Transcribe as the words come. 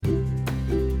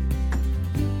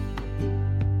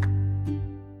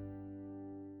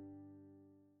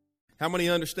How many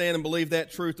understand and believe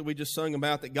that truth that we just sung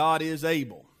about, that God is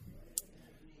able?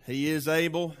 He is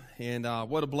able, and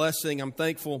what a blessing. I'm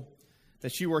thankful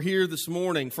that you are here this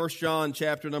morning. 1 John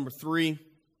chapter number 3.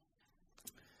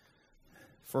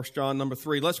 1 John number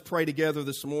 3. Let's pray together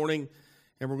this morning,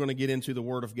 and we're going to get into the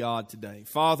Word of God today.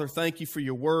 Father, thank you for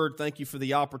your Word. Thank you for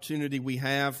the opportunity we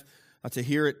have to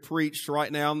hear it preached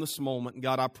right now in this moment. And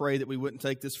God, I pray that we wouldn't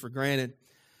take this for granted.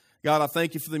 God, I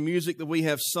thank you for the music that we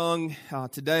have sung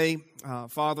today.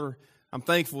 Father, I'm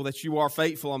thankful that you are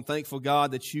faithful. I'm thankful,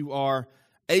 God, that you are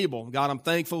able. God, I'm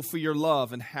thankful for your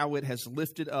love and how it has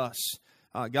lifted us.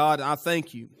 God, I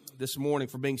thank you this morning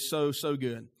for being so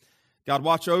good. God,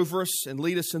 watch over us and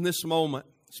lead us in this moment.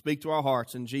 Speak to our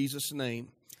hearts in Jesus' name.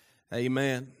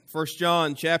 Amen. 1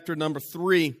 John chapter number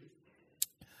 3.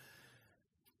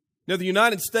 Now, the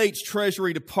United States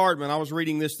Treasury Department, I was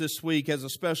reading this week, has a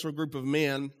special group of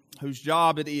men whose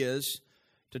job it is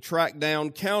to track down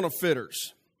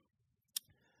counterfeiters.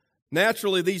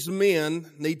 Naturally, these men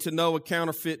need to know a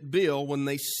counterfeit bill when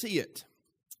they see it.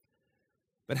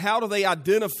 But how do they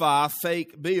identify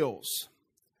fake bills?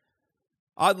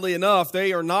 Oddly enough,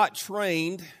 they are not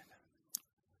trained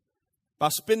by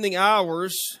spending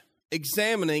hours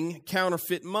examining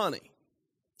counterfeit money.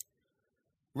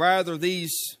 Rather,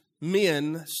 these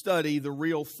men study the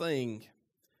real thing.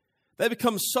 They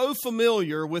become so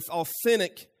familiar with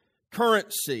authentic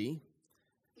currency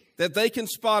that they can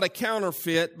spot a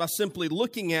counterfeit by simply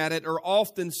looking at it, or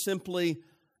often simply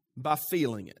by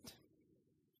feeling it.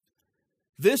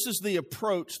 This is the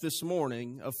approach this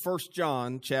morning of 1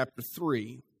 John chapter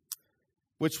 3,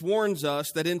 which warns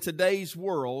us that in today's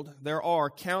world there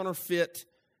are counterfeit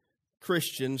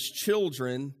Christians,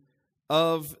 children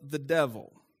of the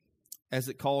devil, as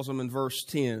it calls them in verse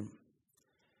 10.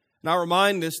 And I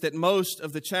remind us that most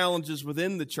of the challenges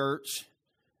within the church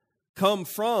come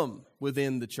from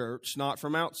within the church, not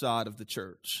from outside of the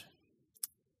church.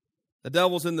 The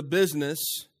devil's in the business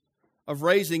of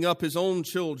raising up his own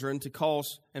children to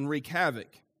cause and wreak havoc.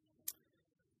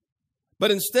 But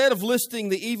instead of listing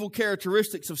the evil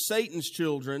characteristics of Satan's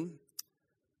children,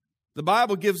 the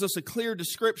Bible gives us a clear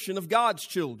description of God's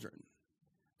children.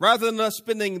 Rather than us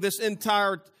spending this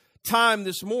entire time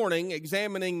this morning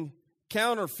examining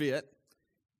counterfeit,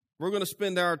 we're going to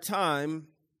spend our time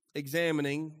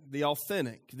examining the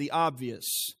authentic, the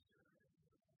obvious.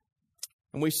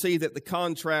 And we see that the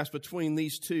contrast between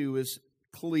these two is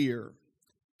clear: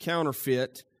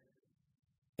 counterfeit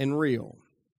and real.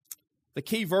 The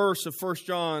key verse of 1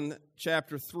 John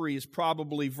chapter 3 is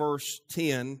probably verse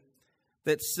 10,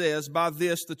 that says, "By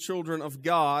this the children of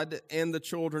God and the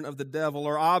children of the devil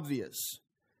are obvious.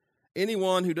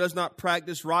 Anyone who does not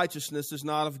practice righteousness is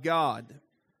not of God,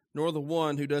 nor the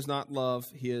one who does not love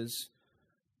his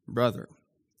brother."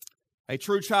 A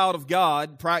true child of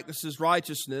God practices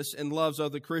righteousness and loves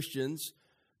other Christians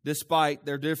despite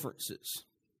their differences.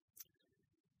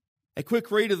 A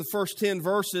quick read of the first 10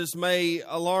 verses may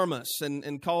alarm us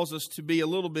and cause us to be a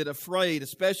little bit afraid,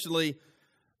 especially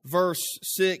verse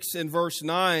 6 and verse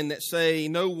 9 that say,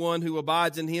 "No one who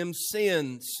abides in him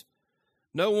sins.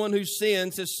 No one who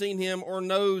sins has seen him or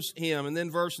knows him." And then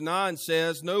verse 9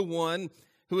 says, "No one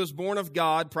who is born of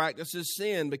God practices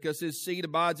sin, because his seed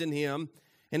abides in him,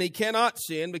 and he cannot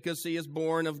sin because he is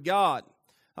born of God."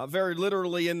 Very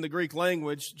literally in the Greek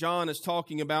language, John is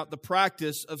talking about the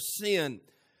practice of sin.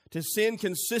 To sin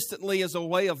consistently is a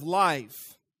way of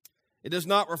life. It does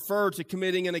not refer to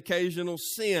committing an occasional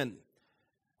sin.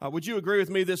 Would you agree with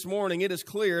me this morning? It is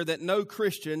clear that no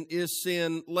Christian is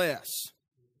sinless.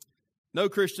 No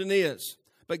Christian is.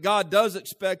 But God does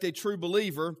expect a true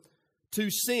believer to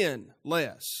sin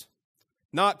less,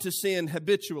 not to sin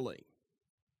habitually.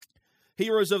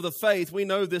 Heroes of the faith, we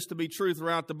know this to be true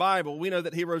throughout the Bible. We know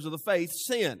that heroes of the faith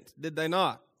sinned, did they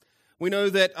not? We know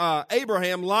that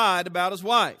Abraham lied about his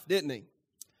wife, didn't he?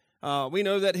 We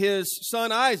know that his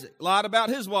son Isaac lied about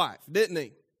his wife, didn't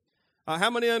he? How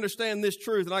many understand this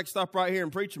truth? And I can stop right here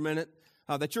and preach a minute.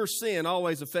 That your sin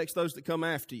always affects those that come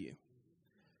after you.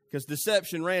 Because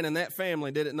deception ran in that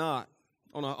family, did it not?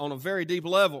 On a very deep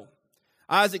level.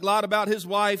 Isaac lied about his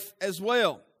wife as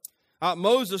well.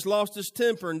 Moses lost his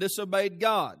temper and disobeyed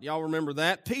God. Y'all remember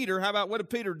that? Peter, what did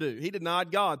Peter do? He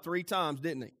denied God 3 times,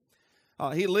 didn't he?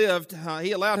 He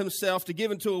allowed himself to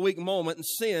give into a weak moment and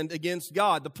sinned against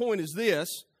God. The point is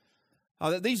this,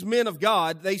 that these men of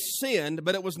God, they sinned,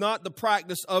 but it was not the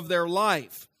practice of their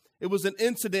life. It was an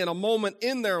incident, a moment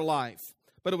in their life,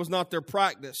 but it was not their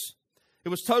practice. It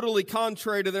was totally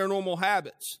contrary to their normal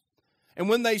habits. And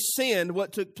when they sinned,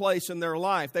 what took place in their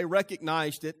life? They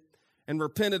recognized it and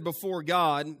repented before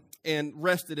God and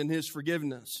rested in His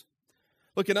forgiveness.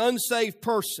 Look, an unsaved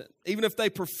person, even if they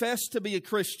profess to be a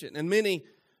Christian, and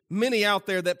many out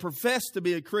there that profess to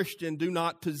be a Christian do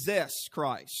not possess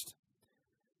Christ.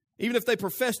 Even if they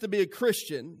profess to be a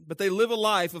Christian, but they live a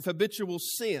life of habitual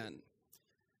sin,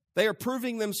 they are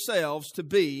proving themselves to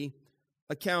be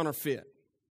a counterfeit.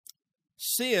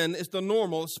 Sin is the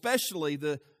normal, especially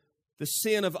the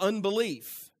sin of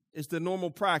unbelief is the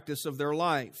normal practice of their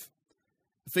life.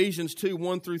 Ephesians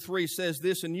 2:1-3 says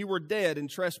this, "And you were dead in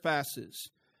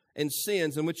trespasses and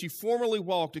sins, in which you formerly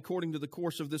walked according to the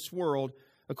course of this world,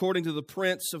 according to the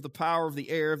prince of the power of the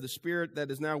air, of the spirit that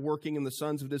is now working in the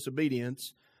sons of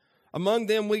disobedience. Among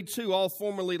them we too all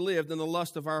formerly lived in the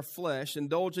lust of our flesh,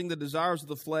 indulging the desires of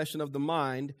the flesh and of the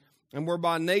mind, and were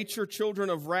by nature children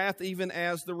of wrath even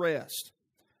as the rest."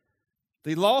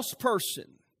 The lost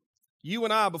person, you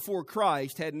and I before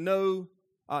Christ, had no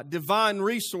divine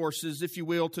resources, if you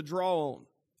will, to draw on.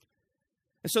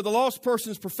 And so the lost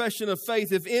person's profession of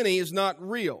faith, if any, is not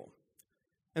real.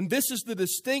 And this is the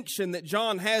distinction that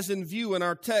John has in view in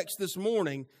our text this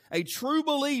morning. A true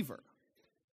believer,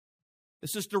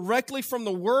 this is directly from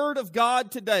the Word of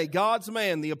God today, God's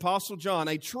man, the Apostle John.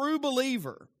 A true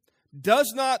believer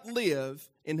does not live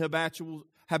in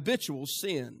habitual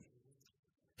sin.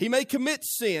 He may commit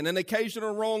sin, an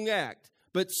occasional wrong act,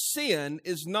 but sin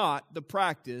is not the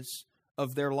practice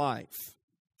of their life.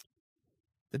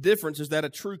 The difference is that a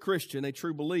true Christian, a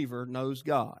true believer, knows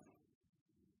God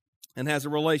and has a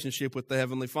relationship with the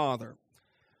Heavenly Father.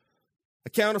 A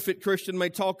counterfeit Christian may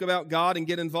talk about God and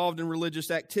get involved in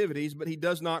religious activities, but he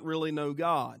does not really know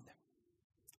God.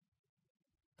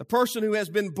 The person who has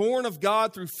been born of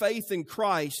God through faith in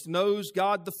Christ knows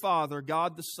God the Father,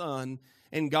 God the Son,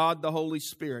 and God the Holy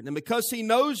Spirit. And because he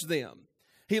knows them,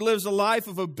 he lives a life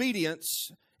of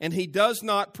obedience, and he does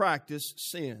not practice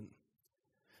sin.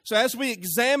 So as we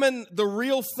examine the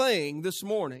real thing this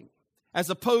morning, as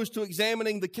opposed to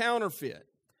examining the counterfeit,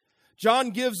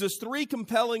 John gives us three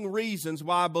compelling reasons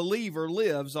why a believer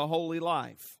lives a holy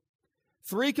life.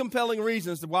 Three compelling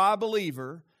reasons why a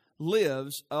believer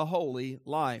lives a holy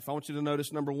life. I want you to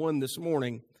notice number one this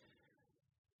morning.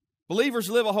 Believers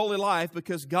live a holy life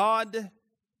because God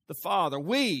the Father,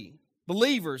 we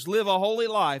believers live a holy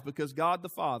life because God the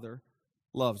Father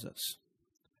loves us.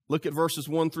 Look at verses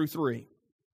 1-3.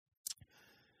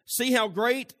 "See how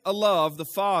great a love the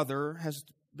Father has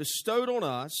bestowed on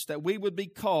us, that we would be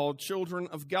called children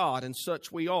of God, and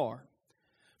such we are.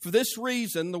 For this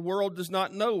reason the world does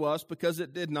not know us, because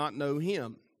it did not know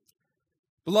Him.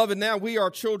 Beloved, now we are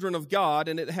children of God,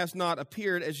 and it has not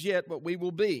appeared as yet what we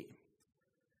will be.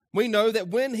 We know that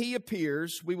when He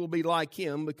appears, we will be like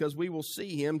Him, because we will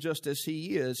see Him just as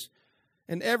He is.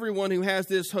 And everyone who has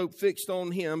this hope fixed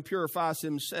on Him purifies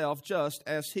himself just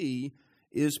as He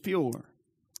is pure."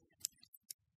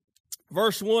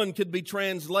 Verse 1 could be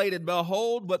translated,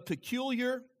 "Behold, what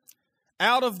peculiar,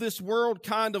 out of this world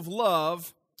kind of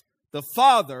love the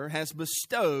Father has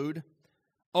bestowed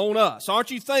on us."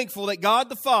 Aren't you thankful that God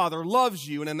the Father loves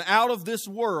you in an out of this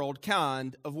world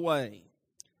kind of way?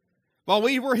 While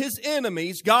we were His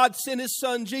enemies, God sent His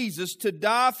Son Jesus to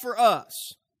die for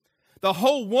us. The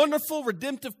whole wonderful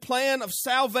redemptive plan of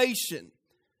salvation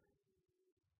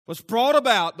was brought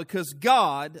about because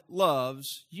God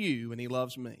loves you and He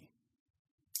loves me.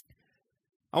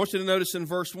 I want you to notice in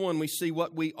verse 1 we see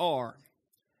what we are.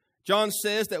 John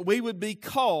says that we would be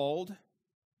called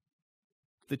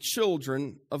the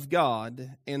children of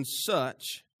God, and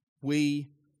such we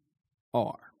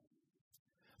are.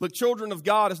 Look, children of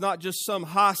God is not just some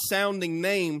high-sounding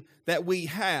name that we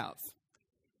have.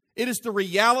 It is the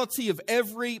reality of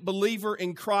every believer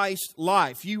in Christ's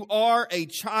life. You are a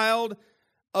child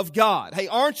of God. Hey,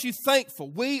 aren't you thankful?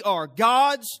 We are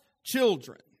God's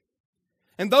children.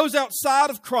 And those outside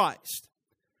of Christ,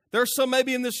 there's some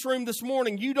maybe in this room this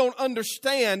morning, you don't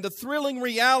understand the thrilling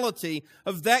reality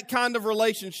of that kind of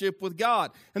relationship with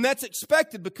God. And that's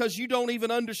expected because you don't even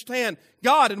understand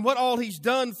God and what all He's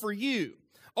done for you.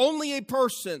 Only a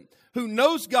person who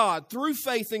knows God through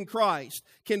faith in Christ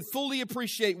can fully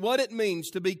appreciate what it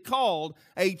means to be called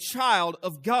a child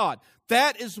of God.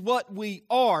 That is what we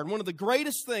are. And one of the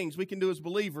greatest things we can do as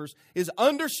believers is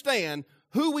understand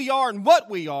who we are and what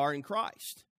we are in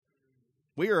Christ.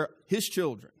 We are His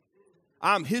children.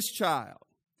 I'm His child.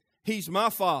 He's my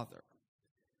Father.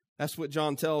 That's what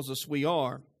John tells us we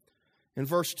are. In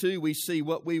verse 2, we see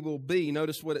what we will be.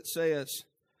 Notice what it says.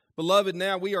 Beloved,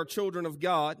 now we are children of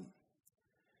God.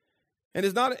 And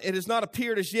it has not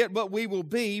appeared as yet what we will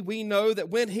be. We know that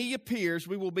when He appears,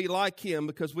 we will be like Him,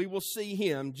 because we will see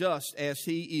Him just as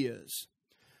He is.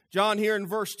 John here in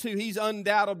verse 2, he's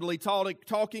undoubtedly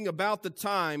talking about the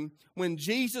time when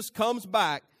Jesus comes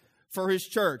back for His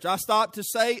church. I stopped to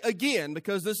say again,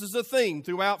 because this is a theme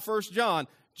throughout 1 John,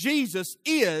 Jesus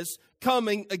is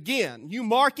coming again. You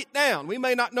mark it down. We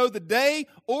may not know the day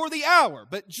or the hour,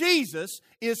 but Jesus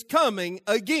is coming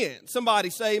again. Somebody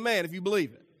say amen if you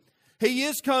believe it. He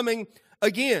is coming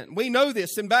again. We know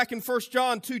this. And back in 1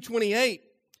 John 2:28,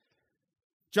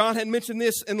 John had mentioned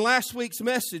this in last week's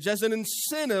message as an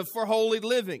incentive for holy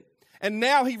living. And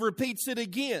now he repeats it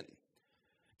again.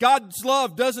 God's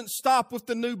love doesn't stop with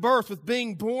the new birth, with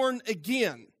being born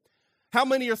again. How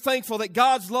many are thankful that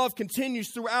God's love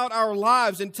continues throughout our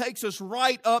lives and takes us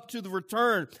right up to the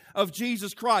return of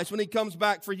Jesus Christ when He comes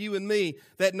back for you and me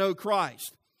that know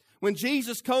Christ? When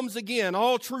Jesus comes again,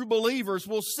 all true believers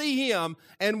will see Him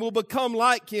and will become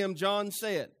like Him, John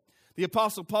said. The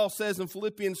Apostle Paul says in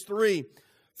Philippians 3,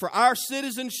 "For our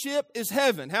citizenship is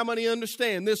heaven." How many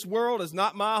understand this world is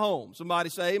not my home? Somebody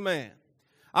say amen.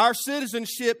 Our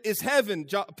citizenship is heaven,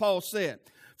 Paul said,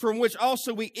 from which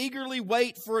also we eagerly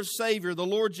wait for a Savior, the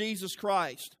Lord Jesus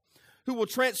Christ, who will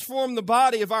transform the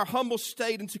body of our humble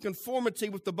state into conformity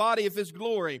with the body of His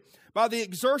glory, by the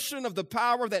exertion of the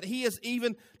power that He has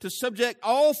even to subject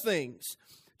all things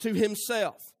to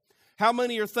Himself. How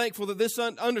many are thankful that this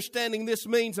understanding this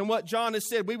means, and what John has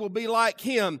said, we will be like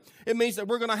Him? It means that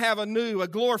we're going to have a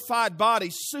glorified body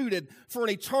suited for an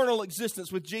eternal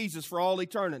existence with Jesus for all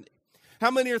eternity. How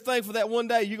many are thankful that one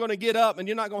day you're going to get up and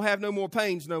you're not going to have no more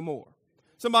pains no more?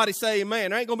 Somebody say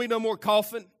amen. There ain't going to be no more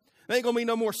coughing. There ain't going to be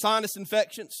no more sinus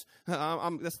infections.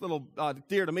 That's a little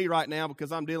dear to me right now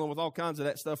because I'm dealing with all kinds of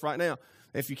that stuff right now,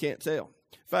 if you can't tell.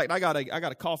 In fact, I got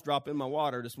a cough drop in my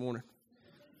water this morning.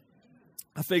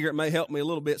 I figure it may help me a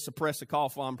little bit suppress the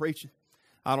cough while I'm preaching.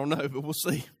 I don't know, but we'll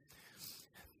see.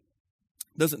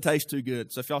 Doesn't taste too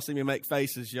good, so if y'all see me make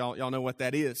faces, y'all know what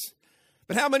that is.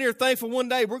 But how many are thankful one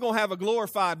day we're going to have a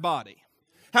glorified body?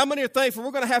 How many are thankful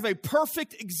we're going to have a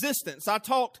perfect existence? I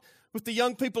talked with the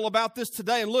young people about this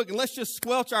today, and let's just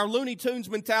squelch our Looney Tunes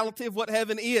mentality of what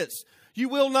heaven is. You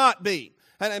will not be,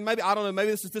 and maybe, I don't know,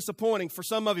 maybe this is disappointing for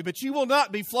some of you, but you will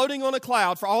not be floating on a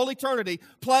cloud for all eternity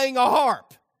playing a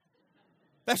harp.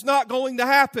 That's not going to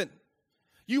happen.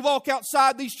 You walk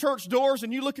outside these church doors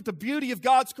and you look at the beauty of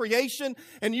God's creation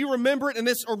and you remember it in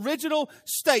this original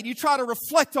state. You try to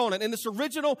reflect on it in this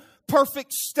original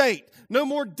perfect state. No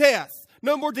more death,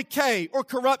 no more decay or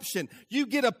corruption. You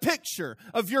get a picture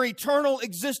of your eternal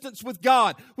existence with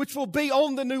God, which will be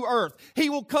on the new earth. He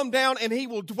will come down and He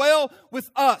will dwell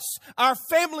with us. Our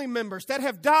family members that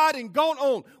have died and gone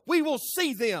on, we will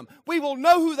see them. We will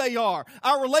know who they are.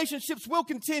 Our relationships will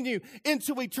continue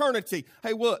into eternity.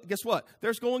 Hey, guess what?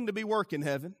 There's going to be work in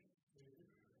heaven.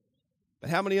 But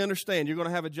how many understand you're going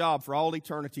to have a job for all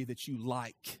eternity that you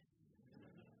like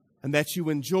and that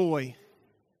you enjoy?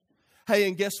 Hey,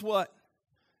 and guess what?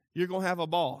 You're going to have a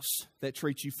boss that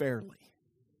treats you fairly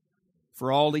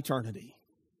for all eternity.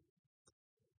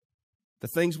 The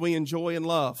things we enjoy and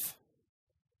love,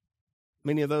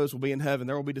 many of those will be in heaven.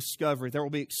 There will be discovery. There will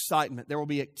be excitement. There will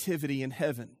be activity in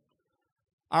heaven.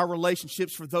 Our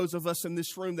relationships, for those of us in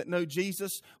this room that know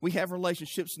Jesus, we have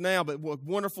relationships now, but what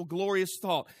wonderful, glorious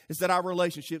thought is that our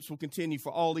relationships will continue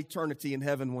for all eternity in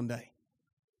heaven one day.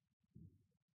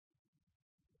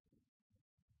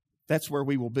 That's where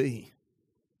we will be.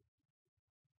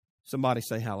 Somebody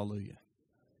say hallelujah.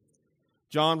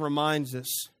 John reminds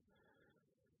us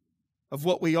of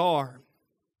what we are.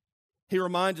 He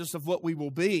reminds us of what we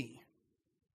will be.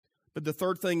 But the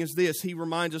third thing is this. He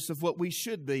reminds us of what we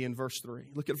should be in verse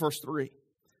 3. Look at verse 3.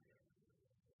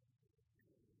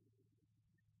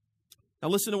 Now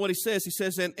listen to what he says. He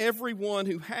says, and everyone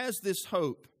who has this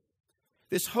hope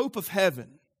of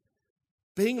heaven,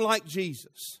 being like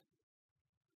Jesus,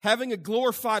 having a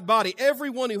glorified body,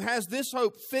 everyone who has this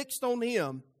hope fixed on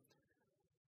Him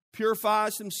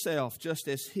purifies himself just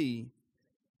as He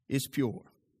is pure.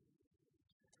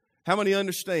 How many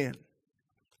understand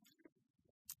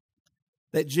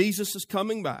that Jesus is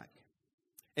coming back?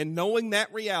 And knowing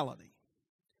that reality,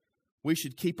 we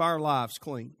should keep our lives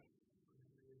clean.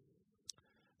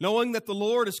 Knowing that the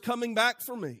Lord is coming back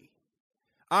for me,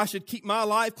 I should keep my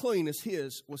life clean as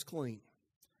His was clean.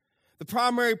 The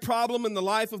primary problem in the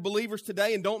life of believers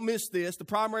today, and don't miss this, the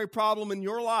primary problem in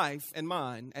your life and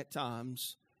mine at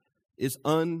times is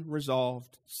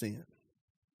unresolved sin.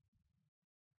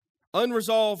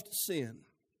 Unresolved sin.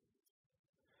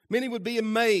 Many would be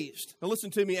amazed, now listen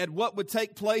to me, at what would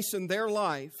take place in their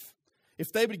life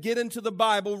if they would get into the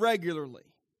Bible regularly.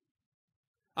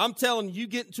 I'm telling you,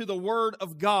 get into the Word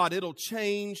of God, it'll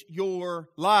change your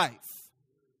life.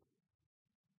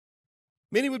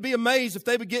 Many would be amazed if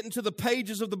they would get into the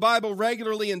pages of the Bible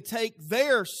regularly and take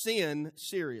their sin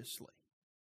seriously.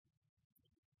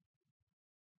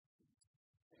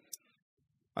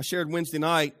 I shared Wednesday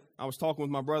night, I was talking with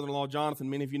my brother-in-law, Jonathan.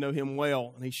 Many of you know him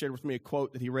well, and he shared with me a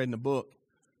quote that he read in a book.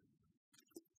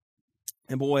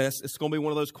 And boy, it's going to be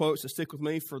one of those quotes that stick with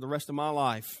me for the rest of my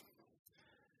life.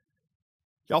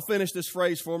 Y'all finish this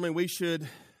phrase for me. We should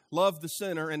love the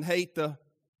sinner and hate the...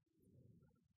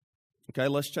 Okay,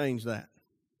 let's change that.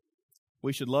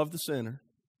 We should love the sinner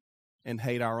and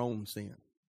hate our own sin.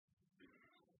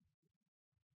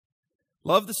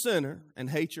 Love the sinner and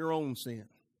hate your own sin.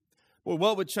 Well,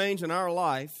 what would change in our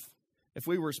life if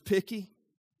we were as picky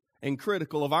and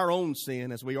critical of our own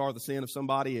sin as we are the sin of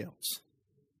somebody else?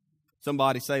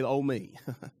 Somebody say, oh, me.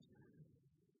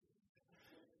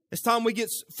 It's time we get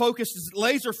focused,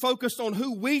 laser focused on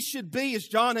who we should be, as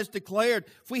John has declared.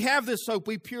 If we have this hope,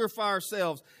 we purify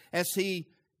ourselves as He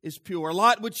is pure. A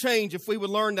lot would change if we would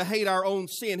learn to hate our own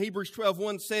sin. Hebrews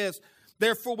 12:1 says,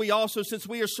 therefore we also, since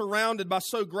we are surrounded by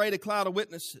so great a cloud of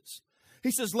witnesses,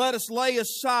 he says, let us lay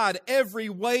aside every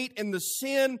weight and the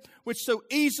sin which so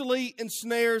easily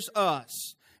ensnares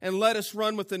us, and let us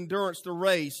run with endurance the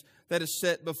race that is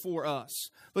set before us.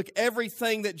 Look,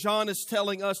 everything that John is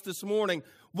telling us this morning,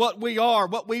 what we are,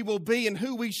 what we will be, and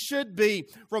who we should be,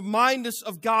 remind us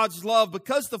of God's love.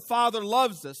 Because the Father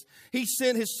loves us, He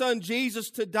sent His Son Jesus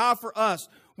to die for us.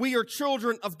 We are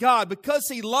children of God. Because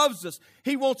He loves us,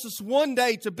 He wants us one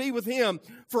day to be with Him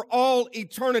for all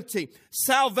eternity.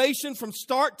 Salvation from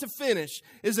start to finish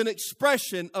is an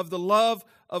expression of the love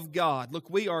of God. Look,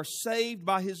 we are saved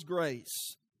by His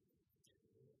grace.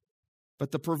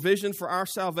 But the provision for our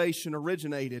salvation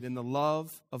originated in the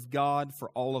love of God for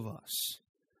all of us.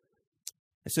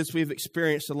 And since we've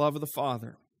experienced the love of the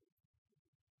Father,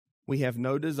 we have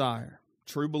no desire,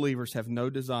 true believers have no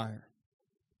desire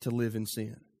to live in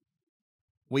sin.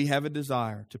 We have a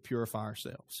desire to purify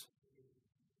ourselves.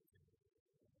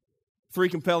 3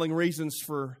 compelling reasons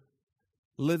for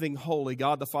living holy.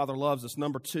 God the Father loves us.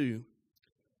 Number 2,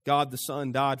 God the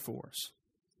Son died for us.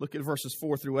 Look at verses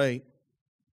 4 through 8.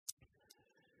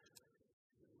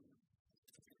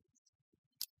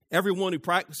 Everyone who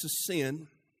practices sin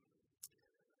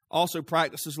also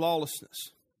practices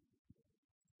lawlessness.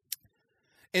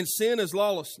 And sin is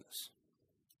lawlessness.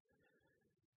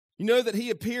 You know that He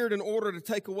appeared in order to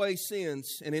take away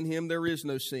sins, and in Him there is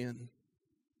no sin.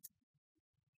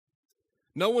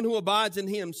 No one who abides in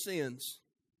Him sins.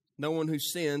 No one who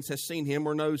sins has seen Him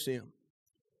or knows Him.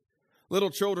 Little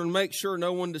children, make sure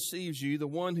no one deceives you. The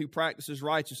one who practices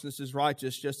righteousness is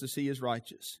righteous, just as He is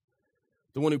righteous.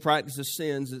 The one who practices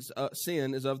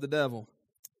sin is of the devil.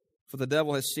 For the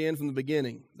devil has sinned from the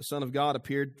beginning. The Son of God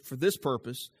appeared for this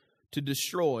purpose, to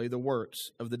destroy the works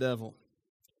of the devil.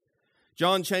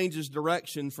 John changes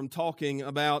direction from talking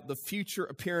about the future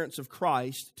appearance of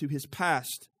Christ to His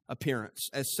past appearance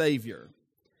as Savior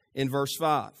in verse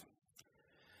 5.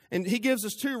 And he gives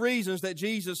us 2 reasons that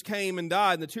Jesus came and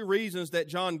died. And the 2 reasons that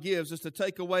John gives is to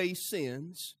take away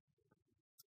sins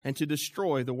and to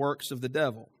destroy the works of the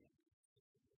devil.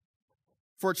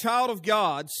 For a child of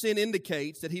God, sin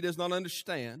indicates that he does not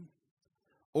understand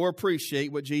or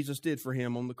appreciate what Jesus did for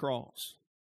him on the cross.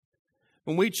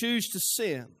 When we choose to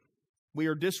sin, we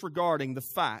are disregarding the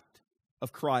fact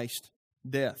of Christ's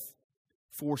death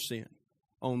for sin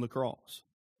on the cross.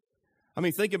 I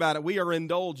mean, think about it. We are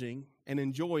indulging and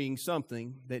enjoying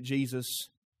something that Jesus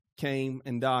came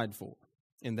and died for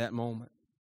in that moment.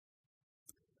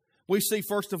 We see,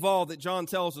 first of all, that John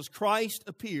tells us Christ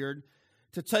appeared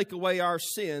to take away our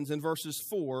sins in verses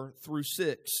 4 through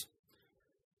 6.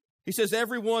 He says,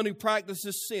 everyone who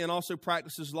practices sin also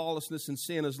practices lawlessness, and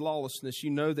sin is lawlessness. You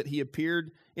know that He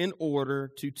appeared in order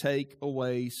to take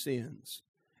away sins,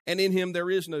 and in Him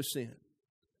there is no sin.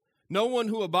 No one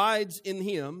who abides in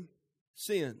Him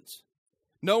sins.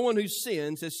 No one who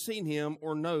sins has seen Him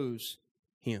or knows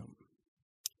Him.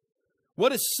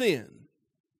 What is sin?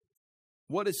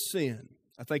 What is sin?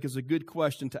 I think is a good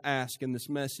question to ask in this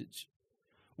message.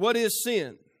 What is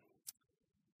sin?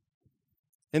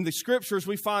 In the Scriptures,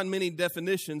 we find many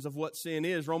definitions of what sin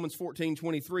is. Romans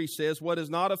 14:23 says, what is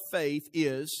not of faith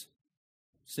is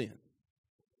sin.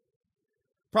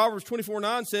 Proverbs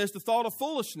 24:9 says, the thought of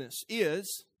foolishness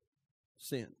is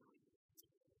sin.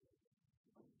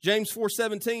 James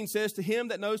 4:17 says, to him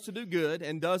that knows to do good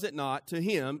and does it not, to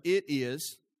him it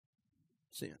is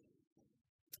sin.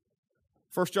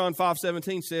 1 John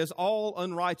 5:17 says, all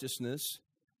unrighteousness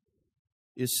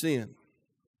is sin.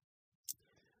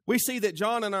 We see that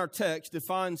John in our text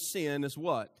defines sin as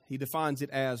what? He defines it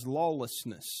as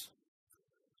lawlessness.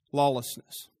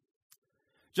 Lawlessness.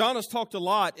 John has talked a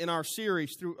lot in our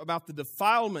series about the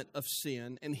defilement of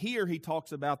sin, and here he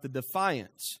talks about the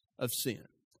defiance of sin.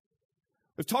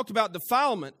 We've talked about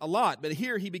defilement a lot, but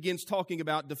here he begins talking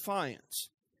about defiance.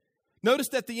 Notice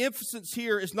that the emphasis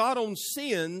here is not on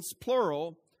sins,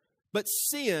 plural, but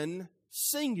sin,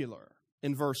 singular,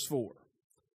 in verse 4.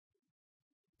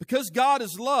 Because God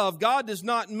is love, it does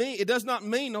not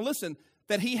mean, now listen,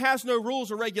 that He has no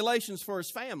rules or regulations for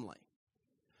His family.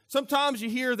 Sometimes you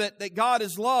hear that God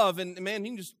is love, and man,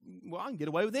 I can get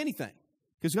away with anything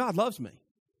because God loves me.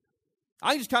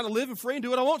 I can just kind of live and free and do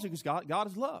what I want to because God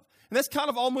is love. And that's kind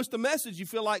of almost the message you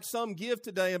feel like some give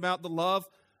today about the love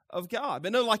of God.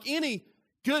 But no, like any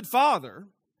good father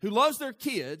who loves their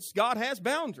kids, God has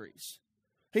boundaries.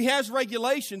 He has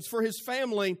regulations for His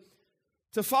family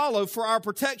to follow for our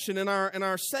protection and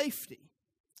our safety.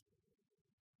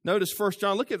 Notice 1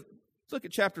 John, look at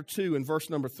chapter 2 and verse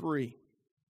number 3.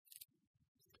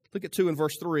 Look at 2 and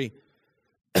verse 3.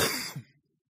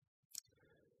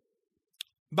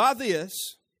 By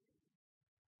this,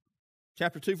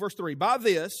 chapter 2, verse 3, by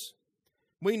this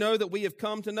we know that we have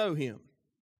come to know Him.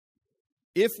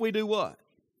 If we do what?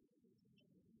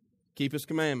 Keep His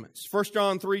commandments. 1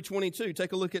 John 3:22.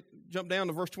 Take a look jump down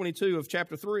to verse 22 of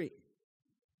chapter 3.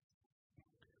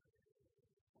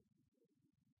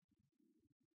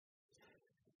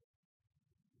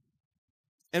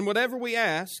 And whatever we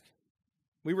ask,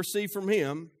 we receive from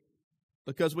Him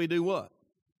because we do what?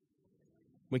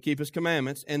 We keep His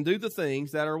commandments and do the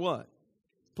things that are what?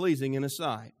 Pleasing in His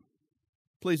sight.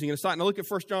 Pleasing in His sight. Now look at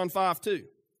 1 John 5:2.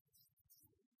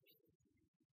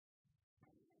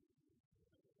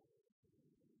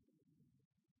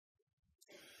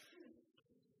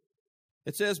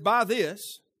 It says, by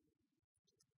this,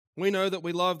 we know that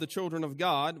we love the children of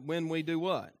God when we do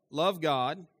what? Love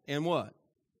God and what?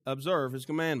 Observe His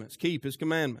commandments. Keep His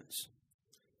commandments.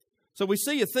 So we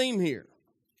see a theme here.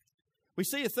 We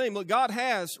see a theme. Look, God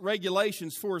has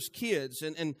regulations for His kids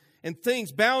and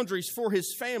things, boundaries for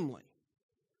His family.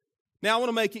 Now I want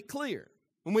to make it clear.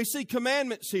 When we see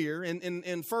commandments here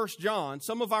in 1 John,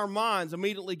 some of our minds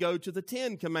immediately go to the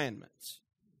 10 Commandments.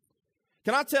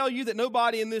 Can I tell you that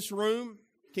nobody in this room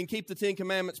can keep the 10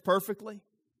 Commandments perfectly?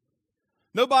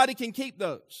 Nobody can keep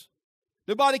those.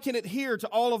 Nobody can adhere to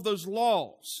all of those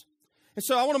laws. And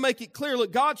so I want to make it clear,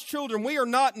 look, God's children, we are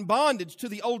not in bondage to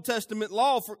the Old Testament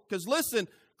law because listen,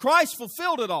 Christ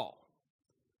fulfilled it all.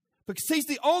 Because He's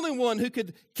the only one who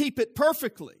could keep it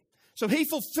perfectly. So He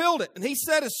fulfilled it and He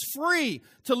set us free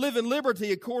to live in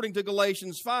liberty according to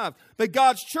Galatians 5. But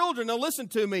God's children, now listen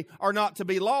to me, are not to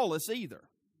be lawless either.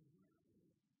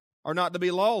 Are not to be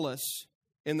lawless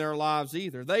in their lives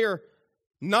either. They are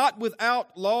not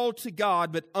without law to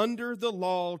God, but under the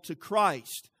law to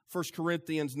Christ. 1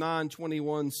 Corinthians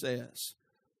 9:21 says.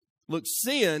 Look,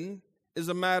 sin is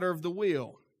a matter of the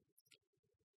will.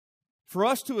 For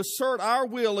us to assert our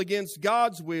will against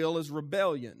God's will is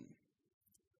rebellion.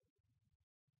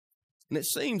 And it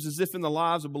seems as if in the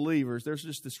lives of believers, there's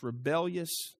just this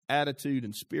rebellious attitude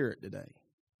and spirit today.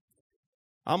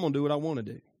 I'm going to do what I want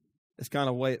to do. That's kind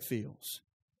of the way it feels.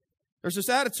 There's this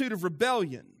attitude of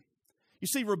rebellion. You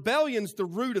see, rebellion's the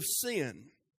root of sin.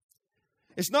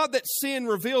 It's not that sin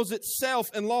reveals itself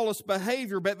in lawless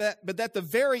behavior, but that the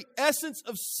very essence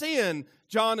of sin,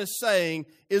 John is saying,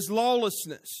 is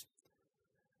lawlessness.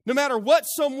 No matter what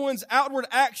someone's outward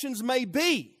actions may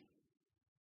be,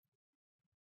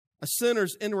 a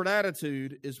sinner's inward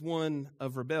attitude is one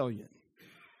of rebellion.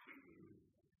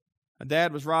 A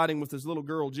dad was riding with his little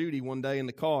girl Judy one day in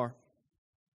the car.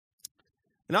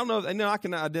 And I know I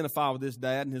can identify with this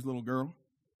dad and his little girl.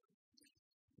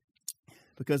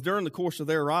 Because during the course of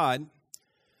their ride,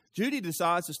 Judy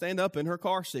decides to stand up in her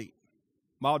car seat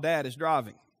while Dad is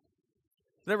driving.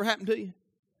 That ever happened to you?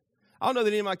 I don't know that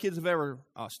any of my kids have ever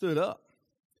stood up.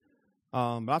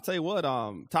 But I'll tell you what,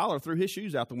 Tyler threw his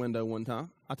shoes out the window one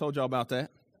time. I told y'all about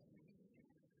that.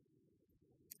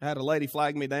 I had a lady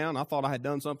flag me down. I thought I had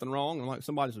done something wrong. I'm like,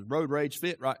 somebody's road rage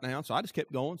fit right now. So I just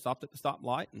kept going, stopped at the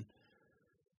stoplight.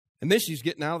 And then she's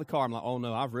getting out of the car. I'm like, oh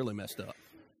no, I've really messed up.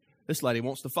 This lady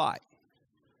wants to fight.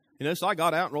 You know, so I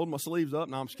got out and rolled my sleeves up.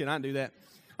 No, I'm just kidding. I didn't do that.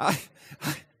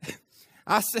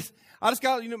 I said, I just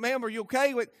got, ma'am, are you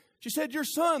okay? She said, your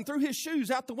son threw his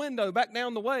shoes out the window back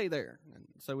down the way there. And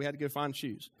so we had to go find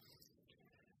shoes.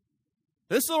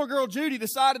 This little girl, Judy,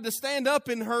 decided to stand up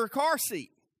in her car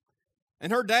seat.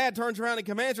 And her dad turns around and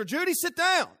commands her, Judy, sit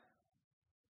down.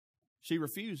 She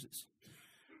refuses.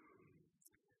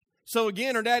 So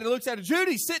again, her daddy looks at her,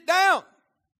 Judy, sit down.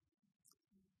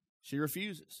 She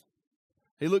refuses.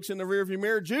 He looks in the rearview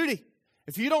mirror, Judy,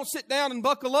 if you don't sit down and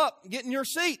buckle up and get in your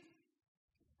seat,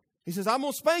 he says, I'm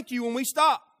going to spank you when we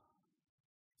stop.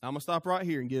 I'm going to stop right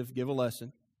here and give a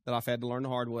lesson that I've had to learn the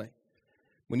hard way.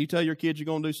 When you tell your kids you're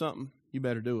going to do something, you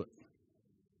better do it.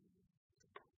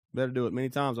 Better do it. Many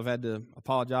times I've had to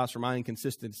apologize for my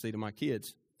inconsistency to my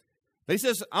kids. But he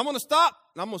says, I'm going to stop,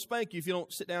 and I'm going to spank you if you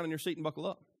don't sit down in your seat and buckle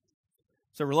up.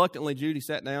 So reluctantly, Judy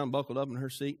sat down and buckled up in her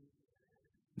seat.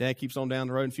 Dad keeps on down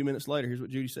the road, and a few minutes later, here's what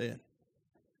Judy said.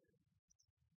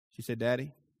 She said,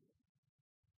 Daddy,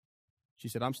 she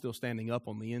said, I'm still standing up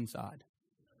on the inside.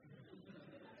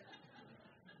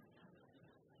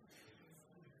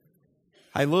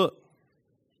 Hey, look,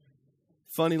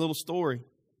 funny little story,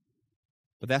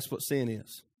 but that's what sin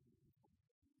is.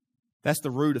 That's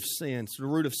the root of sin. So the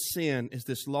root of sin is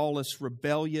this lawless,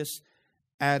 rebellious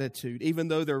attitude. Even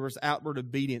though there was outward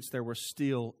obedience, there was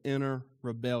still inner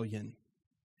rebellion.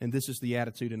 And this is the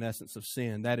attitude and essence of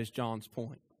sin. That is John's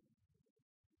point.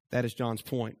 That is John's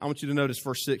point. I want you to notice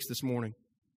verse 6 this morning.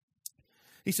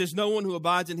 He says, no one who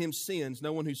abides in him sins.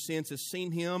 No one who sins has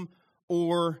seen him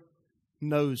or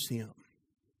knows him.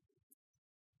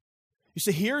 You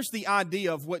see, here's the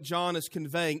idea of what John is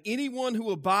conveying. Anyone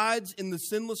who abides in the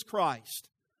sinless Christ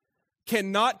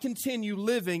cannot continue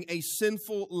living a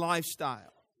sinful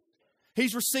lifestyle.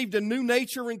 He's received a new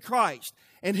nature in Christ,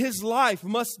 and his life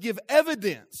must give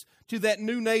evidence to that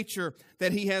new nature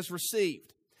that he has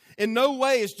received. In no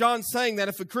way is John saying that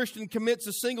if a Christian commits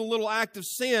a single little act of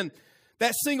sin,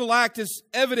 that single act is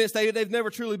evidence that they've never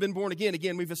truly been born again.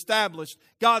 Again, we've established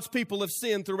God's people have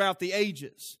sinned throughout the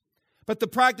ages. But the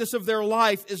practice of their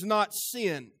life is not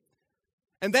sin.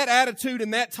 And that attitude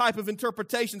and that type of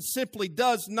interpretation simply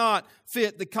does not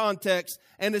fit the context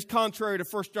and is contrary to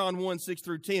 1 John 1, 6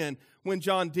 through 10, when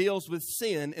John deals with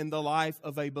sin in the life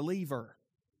of a believer.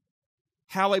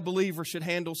 How a believer should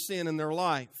handle sin in their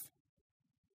life.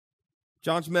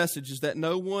 John's message is that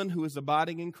no one who is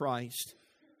abiding in Christ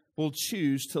will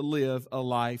choose to live a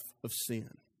life of sin.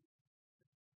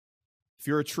 If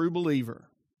you're a true believer,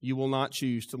 you will not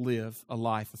choose to live a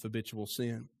life of habitual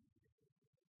sin.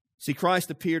 See,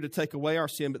 Christ appeared to take away our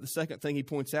sin, but the second thing he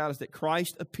points out is that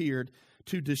Christ appeared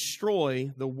to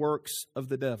destroy the works of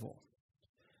the devil.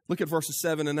 Look at verses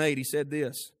 7 and 8. He said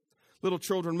this, little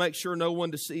children, make sure no one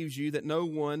deceives you, that no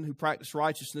one who practices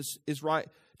righteousness is right,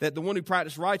 that the one who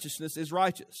practices righteousness is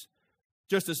righteous,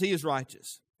 just as he is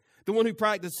righteous. The one who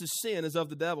practices sin is of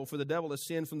the devil, for the devil has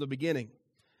sinned from the beginning.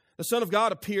 The Son of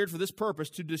God appeared for this purpose,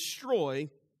 to destroy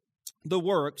the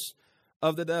works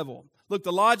of the devil. Look,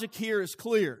 the logic here is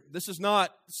clear. This is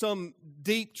not some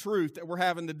deep truth that we're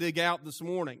having to dig out this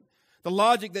morning. The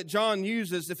logic that John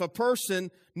uses, if a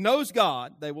person knows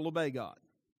God, they will obey God.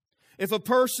 If a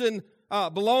person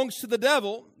belongs to the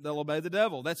devil, they'll obey the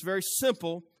devil. That's very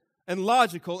simple and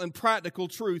logical and practical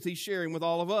truth he's sharing with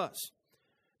all of us.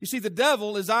 You see, the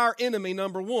devil is our enemy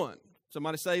number one.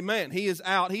 Somebody say, amen. He is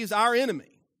out. He is our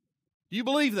enemy. Do you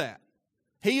believe that?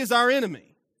 He is our enemy.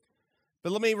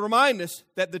 But let me remind us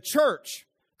that the church,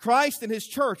 Christ and his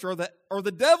church, are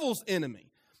the devil's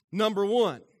enemy, number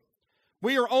one.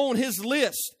 We are on his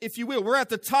list, if you will. We're at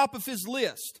the top of his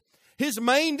list. His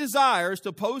main desire is to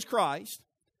oppose Christ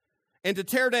and to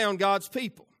tear down God's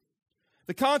people.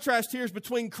 The contrast here is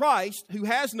between Christ, who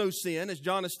has no sin, as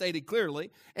John has stated clearly,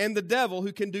 and the devil,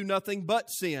 who can do nothing but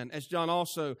sin, as John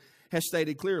also has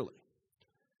stated clearly.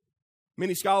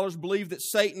 Many scholars believe that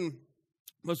Satan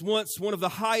was once one of the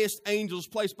highest angels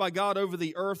placed by God over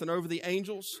the earth and over the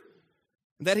angels,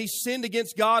 and that he sinned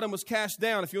against God and was cast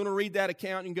down. If you want to read that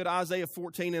account, you can go to Isaiah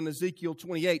 14 and Ezekiel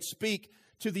 28. Speak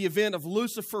to the event of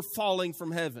Lucifer falling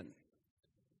from heaven.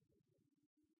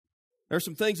 There are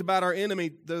some things about our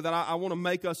enemy, though, that I want to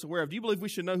make us aware of. Do you believe we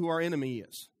should know who our enemy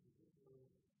is?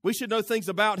 We should know things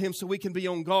about him so we can be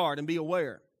on guard and be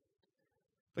aware.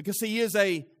 Because he is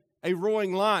a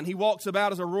roaring lion. He walks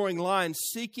about as a roaring lion,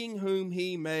 seeking whom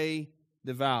he may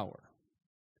devour.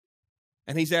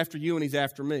 And he's after you and he's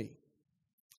after me.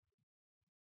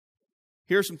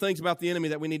 Here are some things about the enemy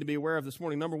that we need to be aware of this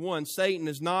morning. Number one, Satan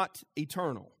is not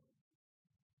eternal,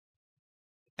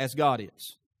 as God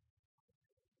is.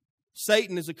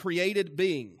 Satan is a created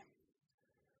being.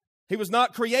 He was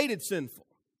not created sinful.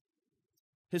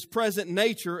 His present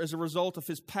nature is a result of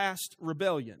his past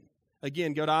rebellion.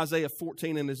 Again, go to Isaiah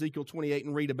 14 and Ezekiel 28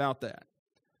 and read about that.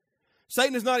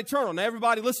 Satan is not eternal. Now,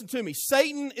 everybody listen to me.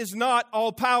 Satan is not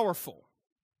all-powerful.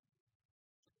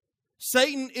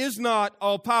 Satan is not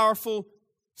all-powerful.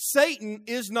 Satan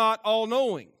is not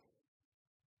all-knowing.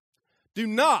 Do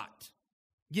not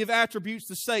give attributes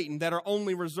to Satan that are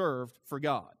only reserved for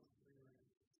God.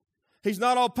 He's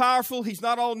not all-powerful. He's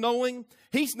not all-knowing.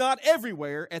 He's not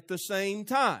everywhere at the same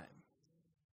time.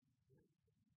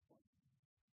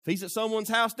 If he's at someone's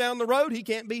house down the road, he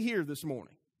can't be here this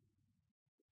morning.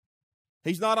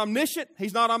 He's not omniscient.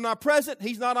 He's not omnipresent.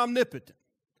 He's not omnipotent.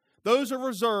 Those are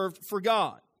reserved for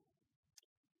God.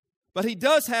 But he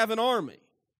does have an army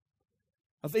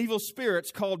of evil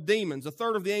spirits called demons. A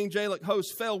third of the angelic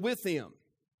host fell with him.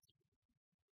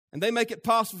 And they make it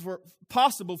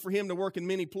possible for him to work in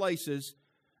many places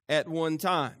at one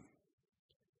time.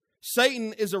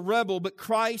 Satan is a rebel, but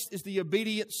Christ is the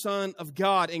obedient Son of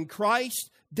God. And Christ's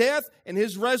death and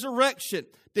his resurrection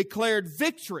declared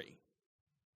victory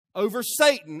over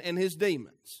Satan and his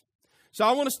demons. So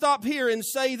I want to stop here and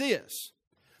say this,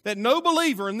 that no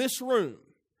believer in this room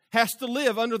has to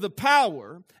live under the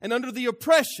power and under the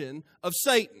oppression of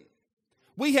Satan.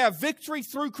 We have victory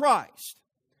through Christ.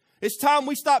 It's time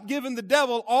we stop giving the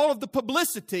devil all of the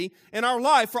publicity in our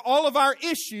life for all of our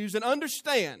issues and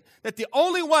understand that the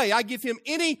only way I give him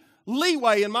any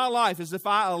leeway in my life is if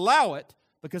I allow it,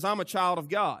 because I'm a child of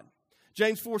God.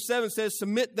 James 4:7 says,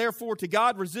 submit therefore to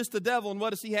God, resist the devil, and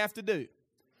what does he have to do?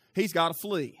 He's got to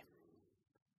flee.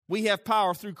 We have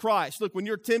power through Christ. Look, when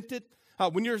you're tempted,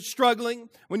 when you're struggling,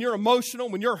 when you're emotional,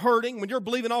 when you're hurting, when you're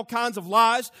believing all kinds of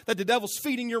lies that the devil's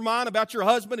feeding your mind about your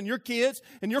husband and your kids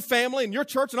and your family and your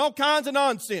church and all kinds of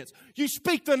nonsense, you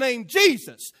speak the name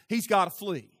Jesus, he's got to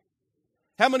flee.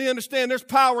 How many understand there's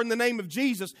power in the name of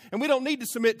Jesus and we don't need to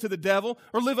submit to the devil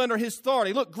or live under his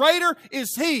authority? Look, greater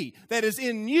is he that is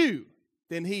in you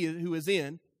than he who is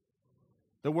in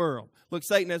the world. Look,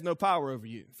 Satan has no power over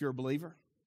you if you're a believer.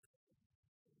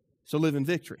 So live in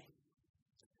victory.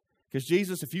 Because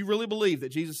Jesus, if you really believe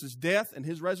that Jesus' death and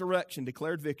his resurrection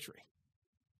declared victory,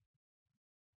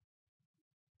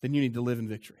 then you need to live in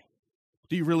victory.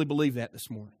 Do you really believe that this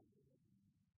morning?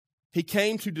 He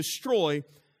came to destroy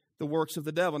the works of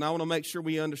the devil. Now I want to make sure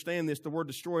we understand this. The word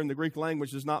destroy in the Greek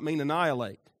language does not mean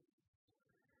annihilate.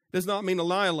 It does not mean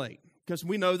annihilate, because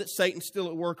we know that Satan's still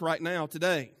at work right now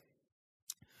today.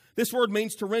 This word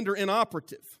means to render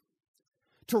inoperative,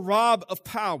 to rob of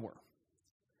power.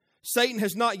 Satan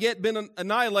has not yet been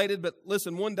annihilated, but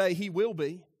listen, one day he will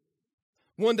be.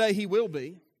 One day he will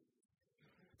be.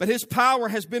 But his power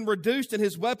has been reduced and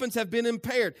his weapons have been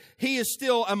impaired. He is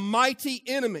still a mighty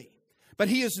enemy, but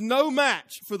he is no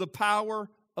match for the power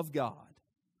of God.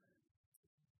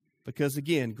 Because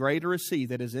again, greater is he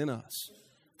that is in us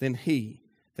than he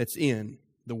that's in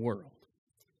the world.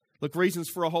 Look, reasons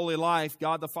for a holy life.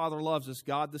 God the Father loves us.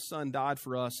 God the Son died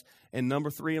for us. And number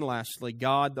 3 and lastly,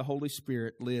 God the Holy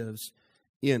Spirit lives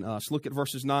in us. Look at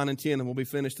verses 9 and 10 and we'll be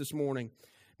finished this morning.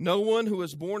 No one who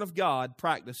is born of God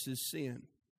practices sin,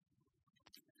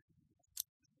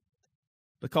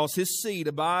 because his seed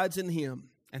abides in him,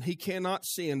 and he cannot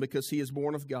sin because he is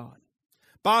born of God.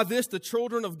 By this the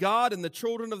children of God and the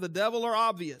children of the devil are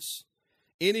obvious.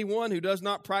 Anyone who does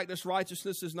not practice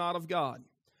righteousness is not of God,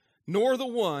 nor the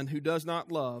one who does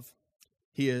not love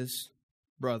his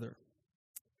brother.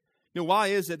 You know, why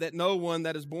is it that no one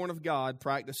that is born of God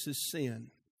practices sin?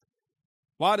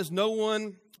 Why does no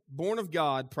one born of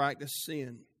God practice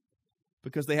sin?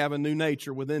 Because they have a new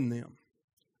nature within them.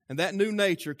 And that new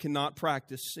nature cannot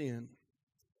practice sin.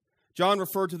 John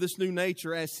referred to this new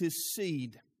nature as his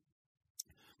seed.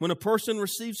 When a person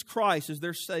receives Christ as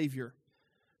their Savior,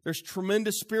 there's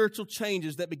tremendous spiritual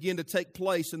changes that begin to take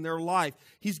place in their life.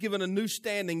 He's given a new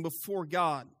standing before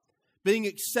God, being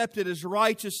accepted as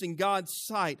righteous in God's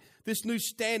sight. This new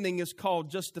standing is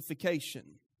called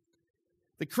justification.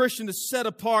 The Christian is set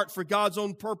apart for God's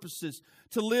own purposes,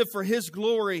 to live for His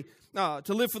glory, to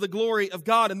live for the glory of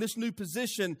God. And this new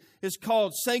position is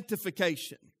called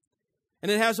sanctification.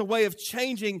 And it has a way of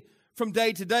changing from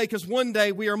day to day, because one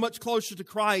day we are much closer to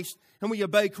Christ and we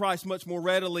obey Christ much more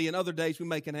readily. And other days we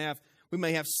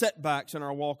may have setbacks in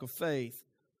our walk of faith.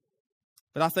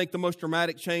 But I think the most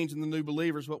dramatic change in the new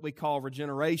believer is what we call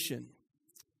regeneration.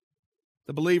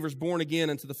 The believer is born again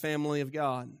into the family of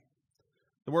God.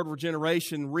 The word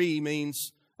regeneration,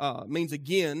 means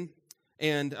again,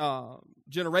 and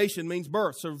generation means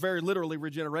birth. So very literally,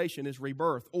 regeneration is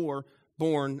rebirth or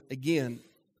born again.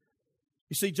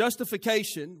 You see,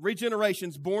 justification, regeneration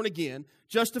is born again.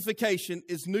 Justification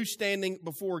is new standing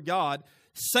before God.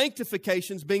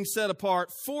 Sanctification is being set apart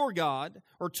for God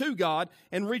or to God.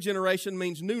 And regeneration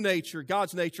means new nature,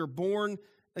 God's nature, born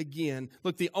again.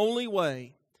 Look, the only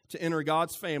way to enter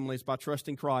God's family is by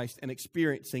trusting Christ and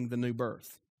experiencing the new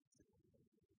birth.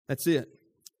 That's it.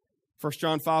 1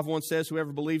 John 5:1 says,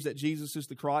 whoever believes that Jesus is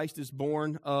the Christ is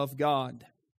born of God.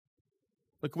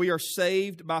 Look, we are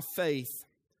saved by faith.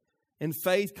 And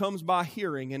faith comes by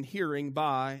hearing, and hearing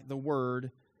by the Word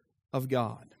of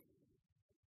God.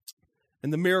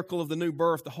 And the miracle of the new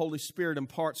birth, the Holy Spirit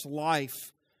imparts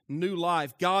life, new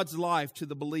life, God's life to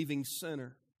the believing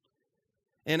sinner.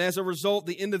 And as a result,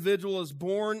 the individual is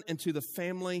born into the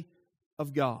family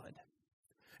of God.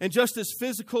 And just as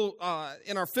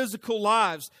in our physical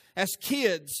lives, as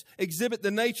kids exhibit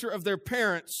the nature of their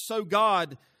parents, so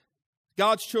God's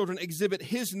children exhibit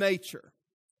His nature.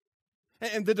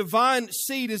 And the divine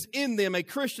seed is in them. A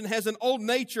Christian has an old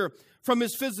nature from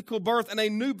his physical birth and a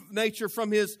new nature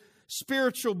from his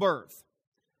spiritual birth.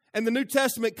 And the New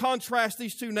Testament contrasts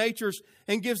these two natures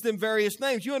and gives them various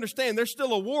names. You understand, there's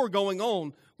still a war going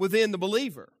on within the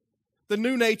believer. The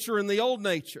new nature and the old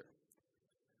nature.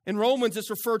 In Romans,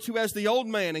 it's referred to as the old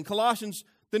man. In Colossians,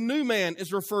 the new man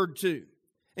is referred to.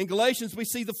 In Galatians, we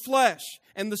see the flesh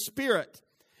and the spirit.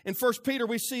 In 1 Peter,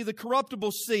 we see the corruptible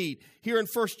seed. Here in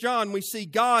 1 John, we see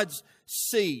God's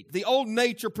seed. The old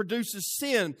nature produces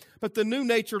sin, but the new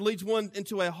nature leads one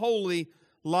into a holy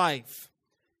life.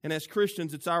 And as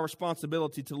Christians, it's our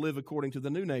responsibility to live according to the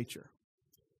new nature,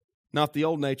 not the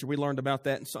old nature. We learned about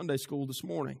that in Sunday school this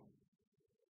morning.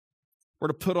 We're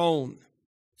to put on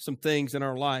some things in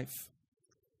our life.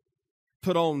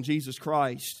 Put on Jesus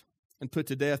Christ and put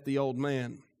to death the old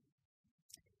man.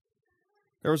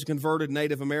 There was a converted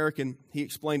Native American. He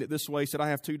explained it this way. He said, I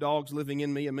have two dogs living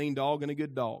in me, a mean dog and a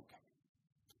good dog.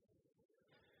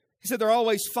 He said, they're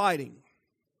always fighting.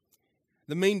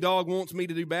 The mean dog wants me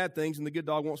to do bad things, and the good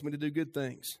dog wants me to do good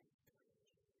things.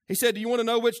 He said, do you want to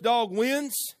know which dog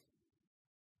wins?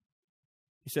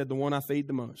 He said, the one I feed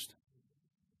the most.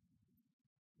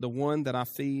 The one that I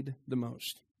feed the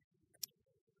most.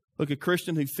 Look, a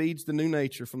Christian who feeds the new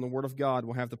nature from the Word of God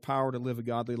will have the power to live a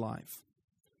godly life.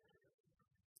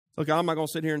 Look, I'm not going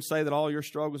to sit here and say that all your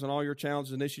struggles and all your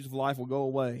challenges and issues of life will go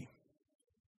away.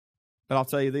 But I'll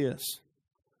tell you this.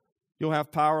 You'll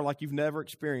have power like you've never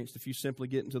experienced if you simply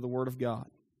get into the Word of God.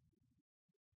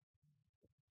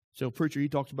 So, preacher, he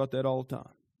talks about that all the time.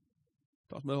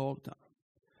 Talks about it all the time.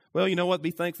 Well, you know what?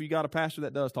 Be thankful you got a pastor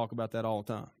that does talk about that all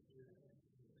the time.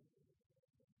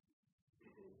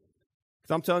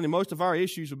 Because I'm telling you, most of our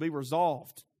issues would be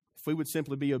resolved if we would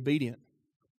simply be obedient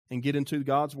and get into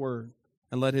God's Word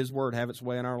and let His Word have its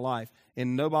way in our life.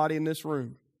 And nobody in this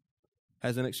room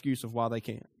has an excuse of why they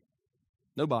can't.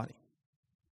 Nobody.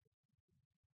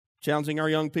 Challenging our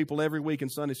young people every week in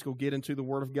Sunday school, get into the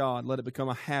Word of God. Let it become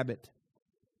a habit.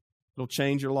 It'll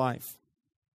change your life.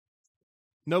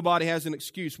 Nobody has an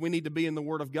excuse. We need to be in the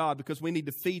Word of God because we need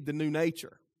to feed the new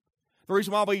nature. The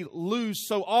reason why we lose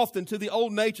so often to the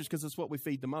old nature is because it's what we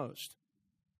feed the most.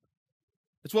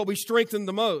 It's what we strengthen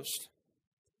the most.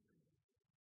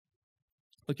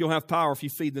 Look, you'll have power if you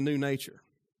feed the new nature.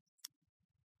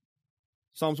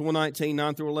 Psalms 119,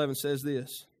 9 through 11 says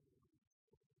this.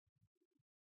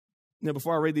 Now,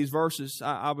 before I read these verses,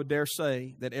 I would dare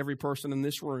say that every person in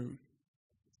this room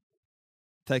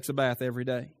takes a bath every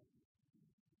day.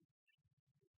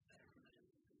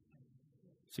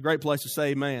 It's a great place to say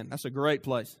amen. That's a great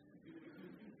place.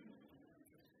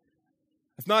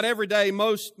 If not every day,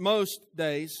 most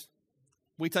days,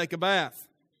 we take a bath.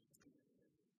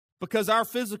 Because our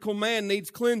physical man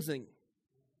needs cleansing.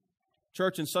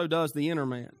 Church, and so does the inner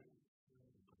man.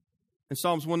 In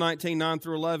Psalms 119, 9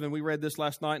 through 11, we read this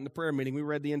last night in the prayer meeting. We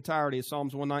read the entirety of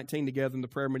Psalms 119 together in the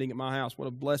prayer meeting at my house. What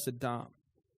a blessed time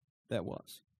that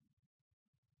was.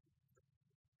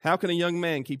 How can a young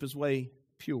man keep his way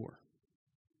pure?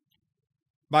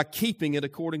 By keeping it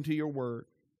according to your word.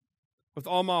 With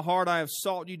all my heart I have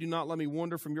sought you. Do not let me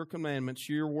wander from your commandments.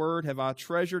 Your word have I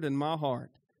treasured in my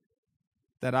heart,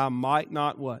 that I might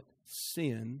not what?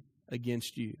 Sin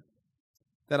against you.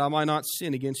 That I might not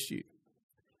sin against you.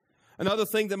 Another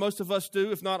thing that most of us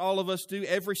do, if not all of us do,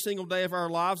 every single day of our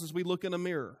lives is we look in a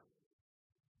mirror.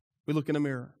 We look in a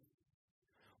mirror.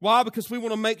 Why? Because we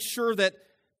want to make sure that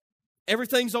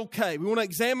everything's okay. We want to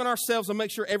examine ourselves and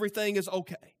make sure everything is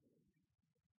okay.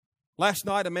 Last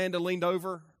night, Amanda leaned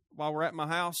over while we're at my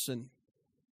house, and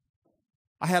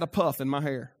I had a puff in my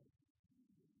hair.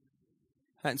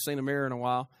 Hadn't seen a mirror in a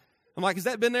while. I'm like, has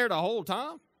that been there the whole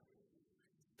time?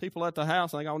 People at the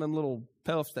house, I got one of them little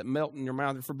puffs that melt in your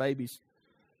mouth for babies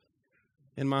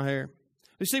in my hair.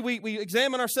 You see, we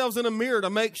examine ourselves in a mirror to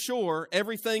make sure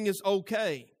everything is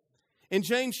okay. In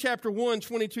James chapter 1,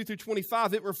 22 through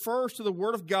 25, it refers to the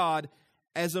Word of God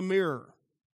as a mirror.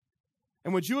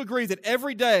 And would you agree that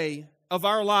every day of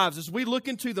our lives, as we look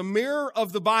into the mirror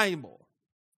of the Bible,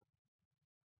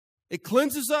 it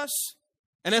cleanses us,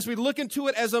 and as we look into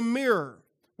it as a mirror,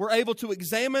 we're able to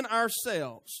examine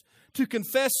ourselves, to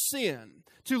confess sin,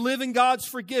 to live in God's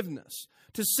forgiveness,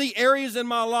 to see areas in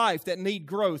my life that need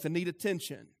growth and need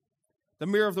attention. The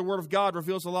mirror of the Word of God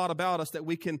reveals a lot about us that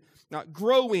we can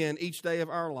grow in each day of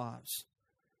our lives.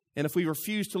 And if we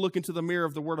refuse to look into the mirror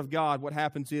of the Word of God, what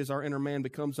happens is our inner man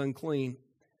becomes unclean,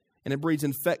 and it breeds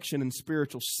infection and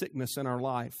spiritual sickness in our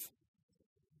life.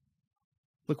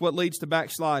 Look what leads to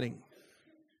backsliding.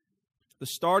 The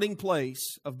starting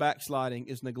place of backsliding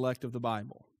is neglect of the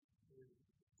Bible.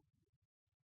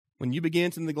 When you begin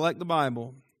to neglect the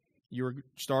Bible, you're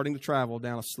starting to travel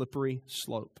down a slippery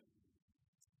slope.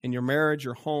 In your marriage,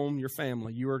 your home, your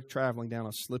family, you are traveling down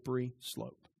a slippery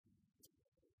slope.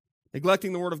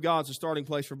 Neglecting the Word of God is a starting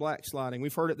place for backsliding.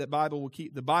 We've heard it that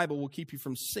the Bible will keep you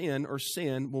from sin, or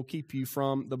sin will keep you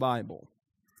from the Bible.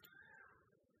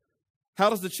 How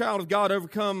does the child of God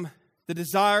overcome the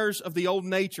desires of the old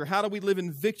nature? How do we live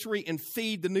in victory and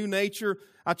feed the new nature?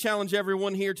 I challenge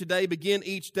everyone here today, begin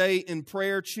each day in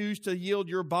prayer. Choose to yield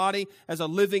your body as a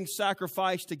living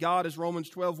sacrifice to God, as Romans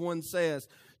 12:1 says.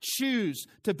 Choose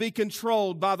to be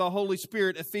controlled by the Holy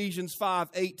Spirit. Ephesians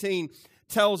 5:18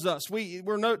 tells us.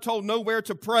 We're told nowhere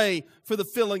to pray for the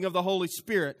filling of the Holy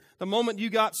Spirit. The moment you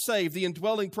got saved, the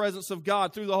indwelling presence of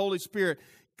God through the Holy Spirit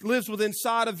lives within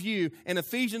inside of you. And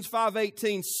Ephesians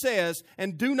 5:18 says,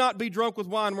 and do not be drunk with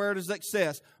wine where it is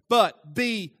excess, but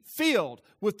be filled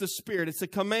with the Spirit. It's a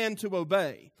command to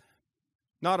obey,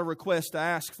 not a request to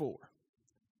ask for.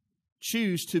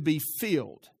 Choose to be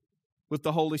filled with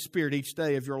the Holy Spirit each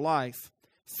day of your life.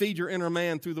 Feed your inner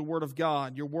man through the Word of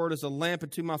God. Your Word is a lamp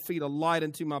unto my feet, a light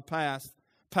unto my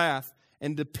path,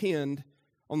 and depend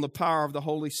on the power of the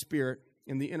Holy Spirit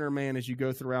in the inner man as you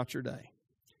go throughout your day.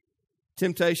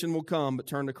 Temptation will come, but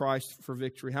turn to Christ for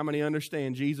victory. How many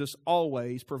understand Jesus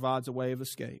always provides a way of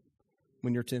escape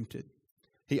when you're tempted?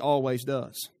 He always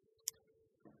does.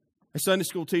 A Sunday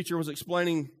school teacher was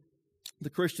explaining the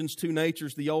Christian's two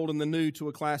natures, the old and the new, to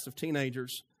a class of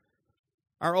teenagers.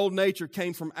 Our old nature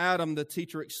came from Adam, the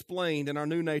teacher explained, and our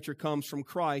new nature comes from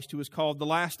Christ, who is called the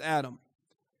last Adam.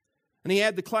 And he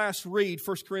had the class read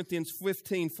 1 Corinthians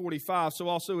 15:45, so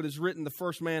also it is written, the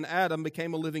first man, Adam,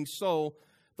 became a living soul.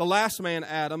 The last man,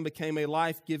 Adam, became a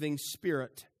life-giving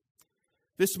spirit.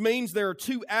 This means there are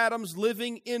two Adams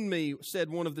living in me,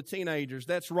 said one of the teenagers.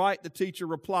 That's right, the teacher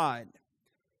replied.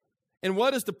 And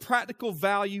what is the practical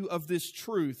value of this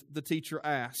truth, the teacher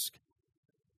asked.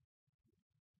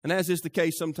 And as is the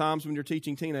case sometimes when you're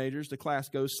teaching teenagers, the class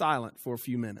goes silent for a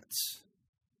few minutes.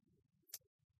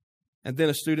 And then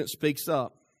a student speaks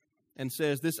up and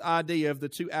says, this idea of the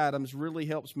two Adams really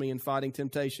helps me in fighting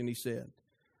temptation, he said.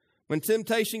 When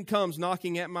temptation comes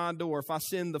knocking at my door, if I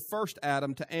send the first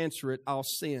Adam to answer it, I'll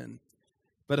sin.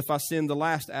 But if I send the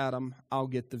last Adam, I'll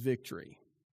get the victory.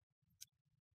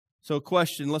 So a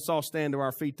question, let's all stand to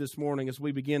our feet this morning as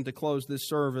we begin to close this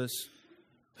service.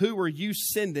 Who are you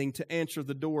sending to answer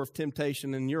the door of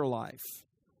temptation in your life?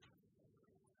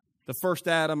 The first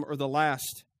Adam or the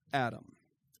last Adam?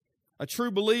 A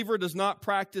true believer does not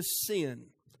practice sin.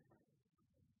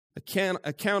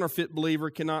 A counterfeit believer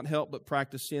cannot help but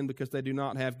practice sin because they do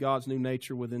not have God's new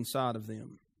nature within inside of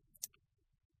them.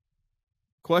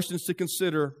 Questions to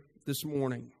consider this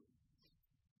morning.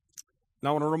 And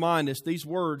I want to remind us, these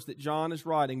words that John is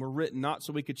writing were written not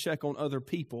so we could check on other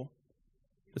people,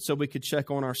 but so we could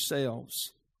check on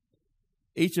ourselves.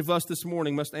 Each of us this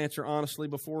morning must answer honestly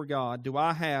before God, do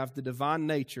I have the divine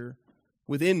nature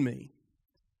within me,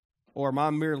 or am I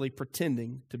merely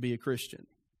pretending to be a Christian?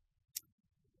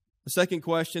 The second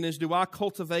question is, do I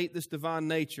cultivate this divine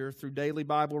nature through daily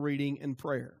Bible reading and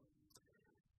prayer?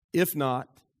 If not,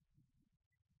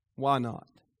 why not?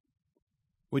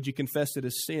 Would you confess it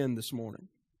as sin this morning?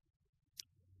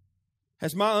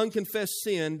 Has my unconfessed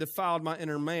sin defiled my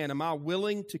inner man? Am I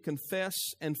willing to confess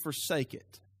and forsake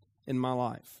it in my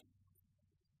life?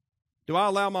 Do I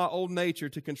allow my old nature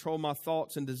to control my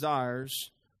thoughts and desires,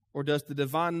 or does the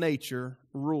divine nature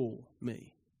rule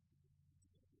me?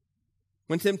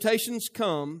 When temptations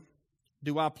come,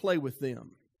 do I play with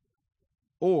them,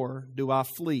 or do I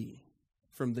flee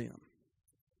from them?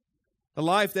 A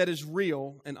life that is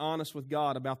real and honest with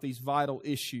God about these vital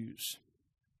issues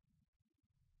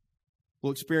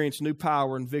will experience new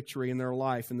power and victory in their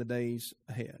life in the days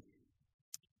ahead.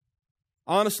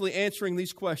 Honestly answering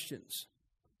these questions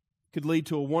could lead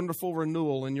to a wonderful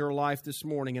renewal in your life this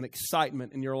morning, and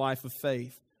excitement in your life of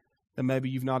faith that maybe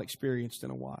you've not experienced in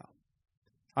a while.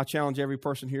 I challenge every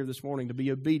person here this morning to be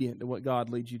obedient to what God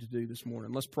leads you to do this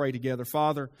morning. Let's pray together.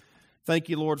 Father, thank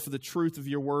you, Lord, for the truth of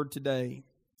your word today.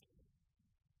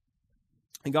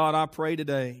 And God, I pray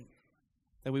today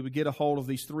that we would get a hold of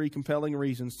these three compelling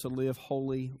reasons to live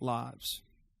holy lives.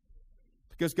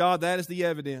 Because, God, that is the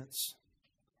evidence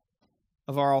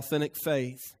of our authentic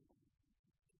faith.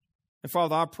 And,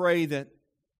 Father, I pray that,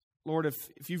 Lord,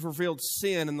 if you've revealed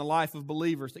sin in the life of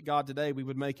believers, that, God, today we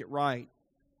would make it right,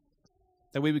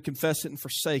 that we would confess it and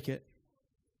forsake it.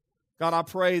 God, I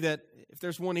pray that if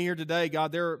there's one here today,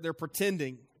 God, they're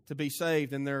pretending to be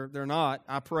saved and they're not.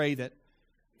 I pray that,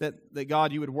 that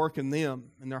God, you would work in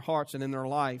them, in their hearts and in their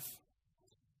life.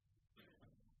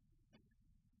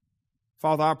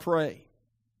 Father, I pray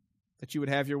that you would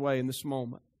have your way in this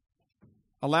moment.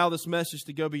 Allow this message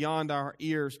to go beyond our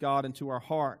ears, God, into our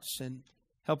hearts, and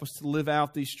help us to live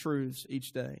out these truths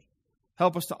each day.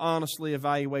 Help us to honestly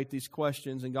evaluate these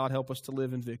questions, and God, help us to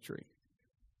live in victory.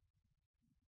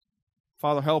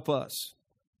 Father, help us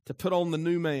to put on the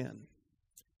new man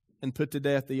and put to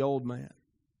death the old man.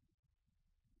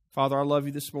 Father, I love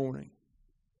you this morning.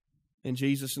 In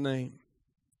Jesus' name,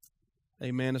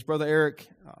 amen. As Brother Eric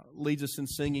leads us in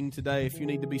singing today, if you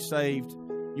need to be saved,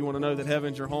 you want to know that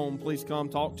heaven's your home, please come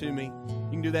talk to me. You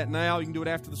can do that now. You can do it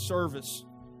after the service.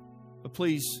 But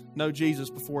please know Jesus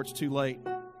before it's too late.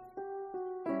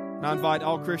 And I invite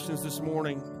all Christians this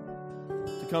morning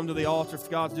to come to the altar. If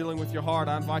God's dealing with your heart,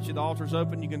 I invite you. The altar's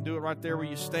open. You can do it right there where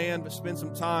you stand, but spend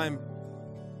some time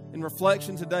in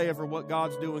reflection today over what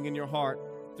God's doing in your heart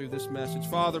through this message.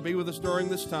 Father, be with us during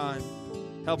this time.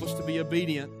 Help us to be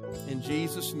obedient. In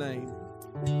Jesus' name,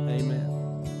 amen.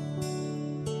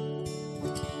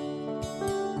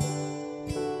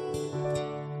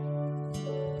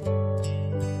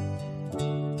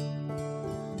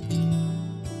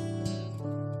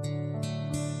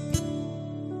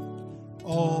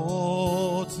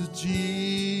 All to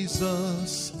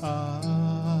Jesus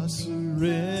I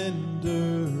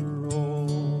surrender,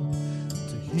 all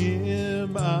to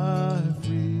Him I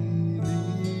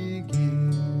freely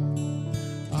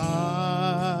give.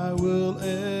 I will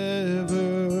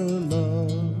ever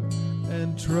love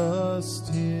and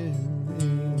trust Him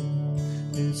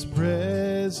in His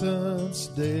presence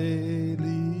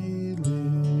daily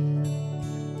live.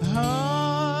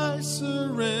 I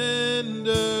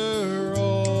surrender.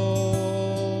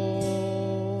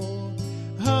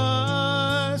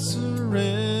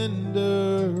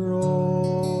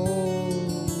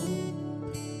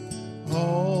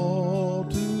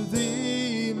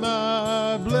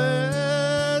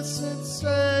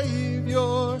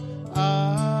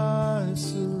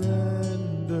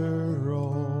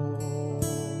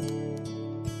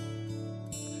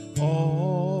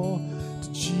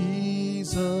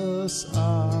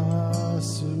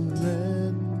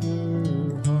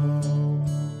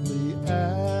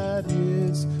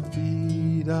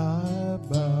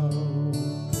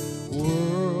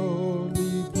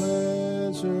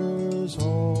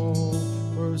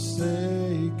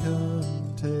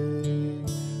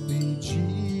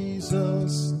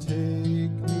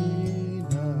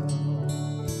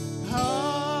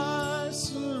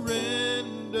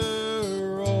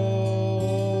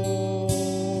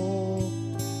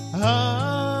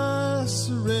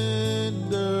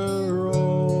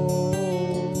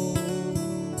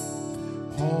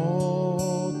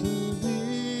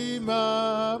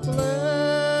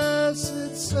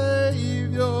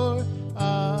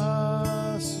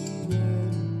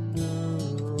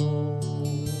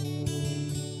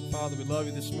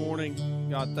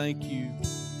 God, thank you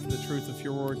for the truth of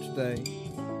your word today.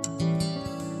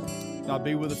 God,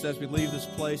 be with us as we leave this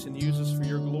place and use us for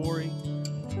your glory.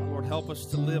 Lord, help us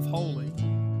to live holy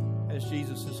as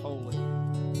Jesus is holy.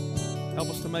 Help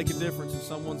us to make a difference in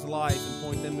someone's life and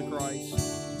point them to Christ.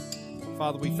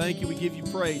 Father, we thank you. We give you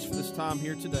praise for this time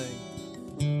here today.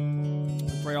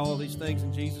 We pray all of these things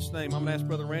in Jesus' name. I'm going to ask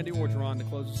Brother Randy Orgeron to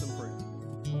close us in prayer.